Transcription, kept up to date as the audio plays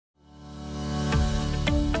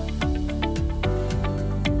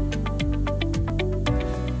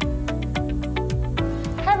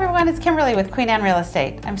everyone, it's Kimberly with Queen Anne Real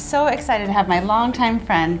Estate. I'm so excited to have my longtime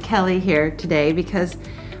friend Kelly here today because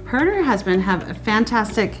her and her husband have a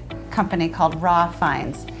fantastic company called Raw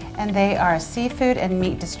Finds, and they are a seafood and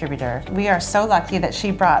meat distributor. We are so lucky that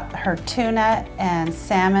she brought her tuna and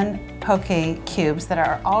salmon poke cubes that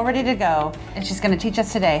are all ready to go, and she's going to teach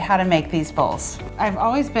us today how to make these bowls. I've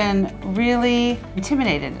always been really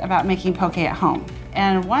intimidated about making poke at home,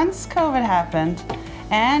 and once COVID happened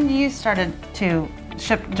and you started to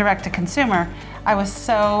ship direct to consumer, I was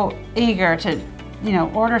so eager to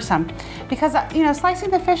order some, because slicing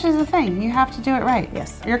the fish is the thing. You have to do it right.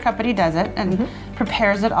 Yes. Your company does it and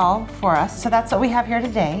prepares it all for us. So that's what we have here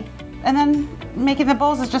today. And then making the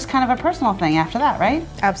bowls is just kind of a personal thing after that, right?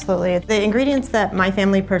 Absolutely. The ingredients that my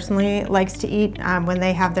family personally likes to eat when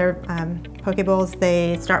they have their poke bowls,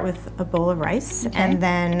 they start with a bowl of rice. Okay. And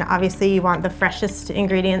then obviously you want the freshest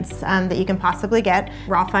ingredients that you can possibly get.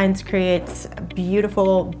 Raw Finds creates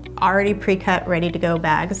beautiful, already pre-cut, ready to go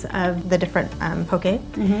bags of the different poke.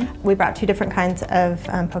 We brought two different kinds of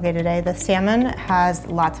poke today. The salmon has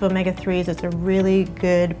lots of omega-3s. It's a really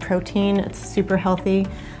good protein. It's super healthy.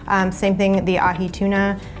 Same thing, the ahi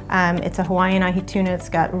tuna. It's a Hawaiian ahi tuna. It's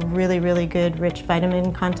got really, really good rich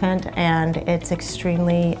vitamin content, and it's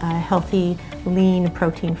extremely healthy, lean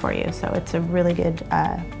protein for you. So it's a really good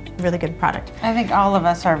product. I think all of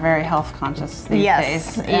us are very health conscious these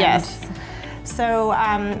days. Yes. So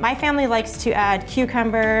my family likes to add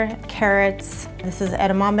cucumber, carrots. This is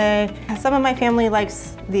edamame. Some of my family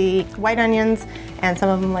likes the white onions, and some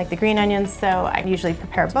of them like the green onions, so I usually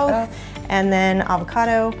prepare both. And then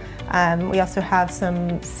avocado. We also have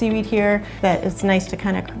some seaweed here that is nice to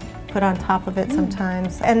kind of put on top of it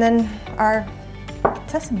sometimes. And then our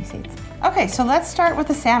sesame seeds. Okay, so let's start with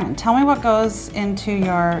the salmon. Tell me what goes into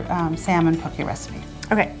your salmon poke recipe.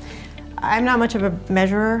 Okay. I'm not much of a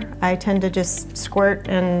measurer. I tend to just squirt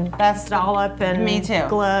and dollop and me too.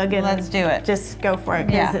 Glug and let's do it. Just go for it.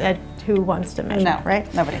 Because who wants to measure? No,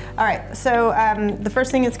 right? Nobody. All right. So the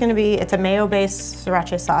first thing it's going to be, it's a mayo-based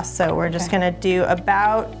sriracha sauce. So we're just going to do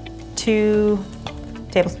about 2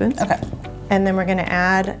 tablespoons. Okay. And then we're going to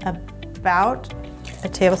add about a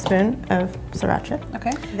tablespoon of sriracha.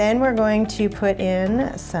 Okay. Then we're going to put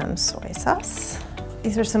in some soy sauce.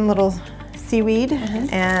 These are some little seaweed,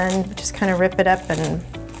 and just kind of rip it up and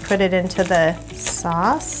put it into the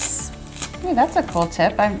sauce. Hey, that's a cool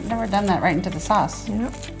tip. I've never done that right into the sauce.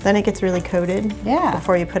 Yep. Then it gets really coated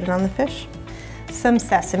before you put it on the fish. Some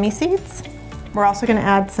sesame seeds. We're also going to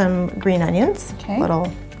add some green onions. Okay. A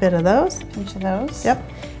little bit of those. Pinch of those. Yep.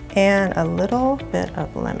 And a little bit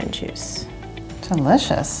of lemon juice.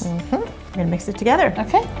 Delicious. We're going to mix it together.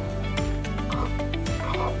 Okay.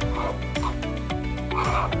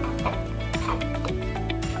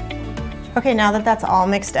 Okay, now that that's all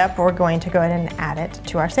mixed up, we're going to go ahead and add it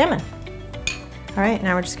to our salmon. All right,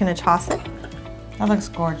 now we're just going to toss it. That looks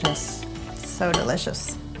gorgeous. So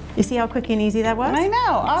delicious. You see how quick and easy that was? I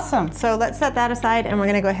know, awesome. So let's set that aside, and we're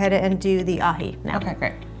going to go ahead and do the ahi now. Okay,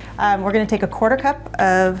 great. We're going to take a 1/4 cup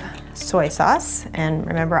of soy sauce, and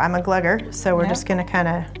remember, I'm a glugger, so we're just going to kind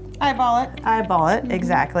of eyeball it,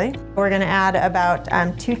 exactly. We're going to add about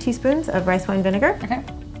 2 teaspoons of rice wine vinegar. Okay.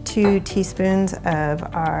 2 teaspoons of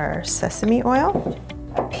our sesame oil,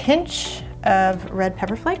 a pinch of red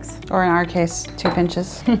pepper flakes. Or in our case, 2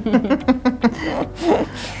 pinches.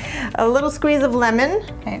 A little squeeze of lemon.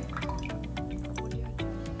 Okay.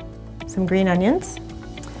 Some green onions.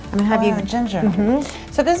 I'm gonna have you ginger.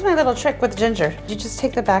 So this is my little trick with ginger. You just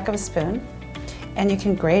take the back of a spoon and you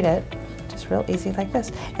can grate it, just real easy like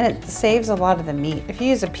this. And it saves a lot of the meat. If you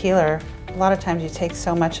use a peeler, a lot of times you take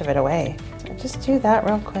so much of it away. So just do that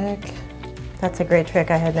real quick. That's a great trick.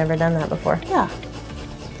 I had never done that before. Yeah.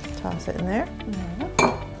 Toss it in there.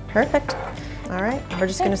 Perfect. All right, we're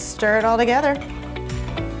just gonna stir it all together.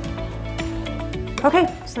 Okay,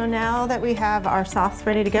 so now that we have our sauce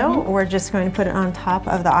ready to go, we're just going to put it on top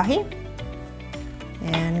of the ahi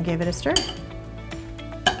and give it a stir.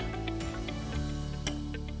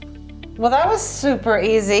 Well, that was super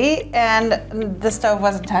easy, and the stove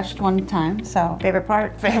wasn't touched one time, so. Favorite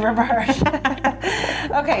part? Favorite part.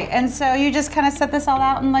 Okay, and so you just kind of set this all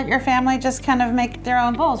out and let your family just kind of make their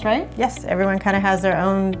own bowls, right? Yes, everyone kind of has their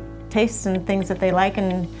own tastes and things that they like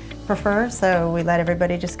and prefer, so we let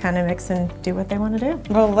everybody just kind of mix and do what they want to do.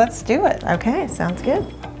 Well, let's do it. Okay, sounds good.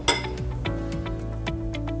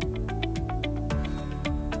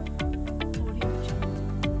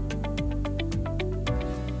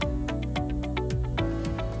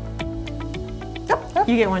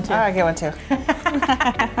 You get one too. Oh, I get one too.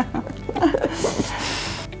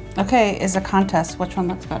 Okay, is a contest. Which one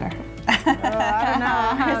looks better? I don't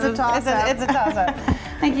know. It's a toss-up. It's a toss-up.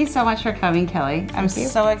 Thank you so much for coming, Kelly. I'm Thank you.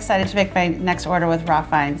 so excited to make my next order with raw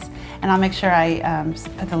finds, and I'll make sure I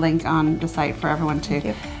put the link on the site for everyone to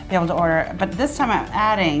be able to order. But this time I'm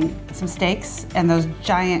adding some steaks and those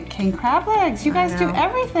giant king crab legs. You guys do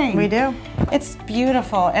everything. We do. It's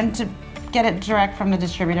beautiful, and to get it direct from the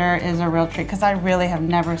distributor is a real treat, because I really have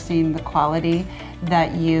never seen the quality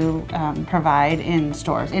that you provide in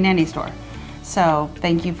stores, in any store. So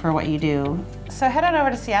thank you for what you do. So head on over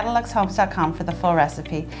to SeattleLuxeHomes.com for the full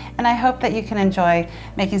recipe, and I hope that you can enjoy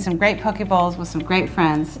making some great poke bowls with some great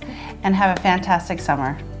friends and have a fantastic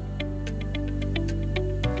summer.